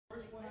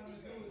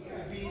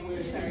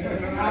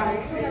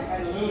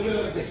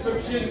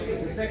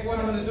description. The second one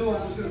I'm going to do,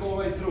 I'm just going to go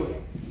right through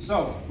it.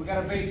 So, we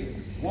got a basic.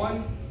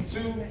 1,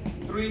 2,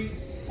 3,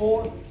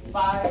 4,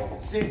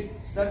 5, 6,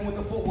 7 with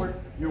the footwork.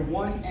 Your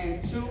 1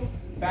 and 2.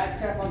 Back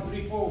tap on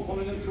 3, 4. We're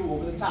pulling them through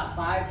over the top.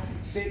 5,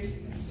 6,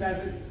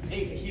 7,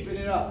 8. Keeping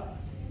it up.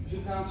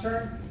 2 count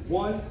turn.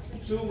 1,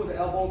 2 with the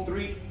elbow.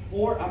 3,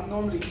 4. I'm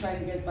normally trying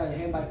to get by the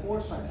hand by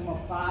 4, so I come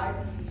up 5,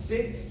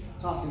 6,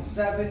 tossing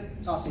 7,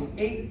 tossing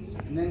 8,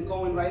 and then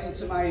going right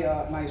into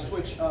my my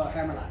switch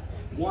hammer line.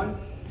 1,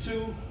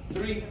 2,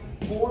 3,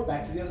 4.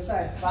 Back to the other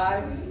side.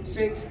 5,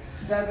 6,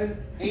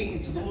 7, 8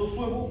 into the little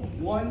swivel.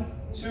 1,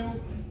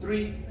 2,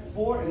 3,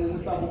 4, and then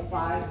the double.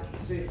 5,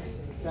 6,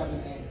 7,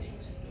 and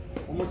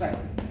 8. One more time.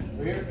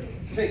 We're here.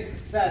 6,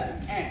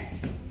 7,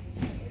 and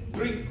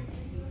 3,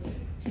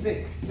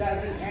 6,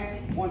 7,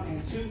 and 1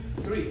 and 2,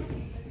 3,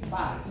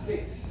 5,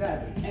 6,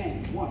 7,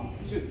 and 1,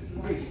 2,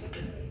 3,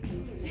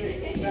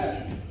 6,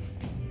 7,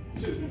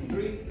 2,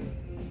 3,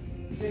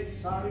 6,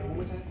 sorry, one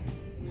more time.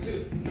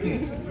 2,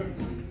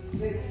 3,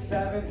 6,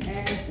 7,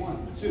 and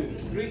 1, 2,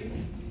 3,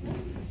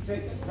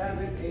 6,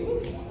 7,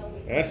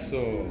 8.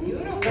 Eso.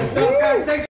 Good stuff, guys. Thanks.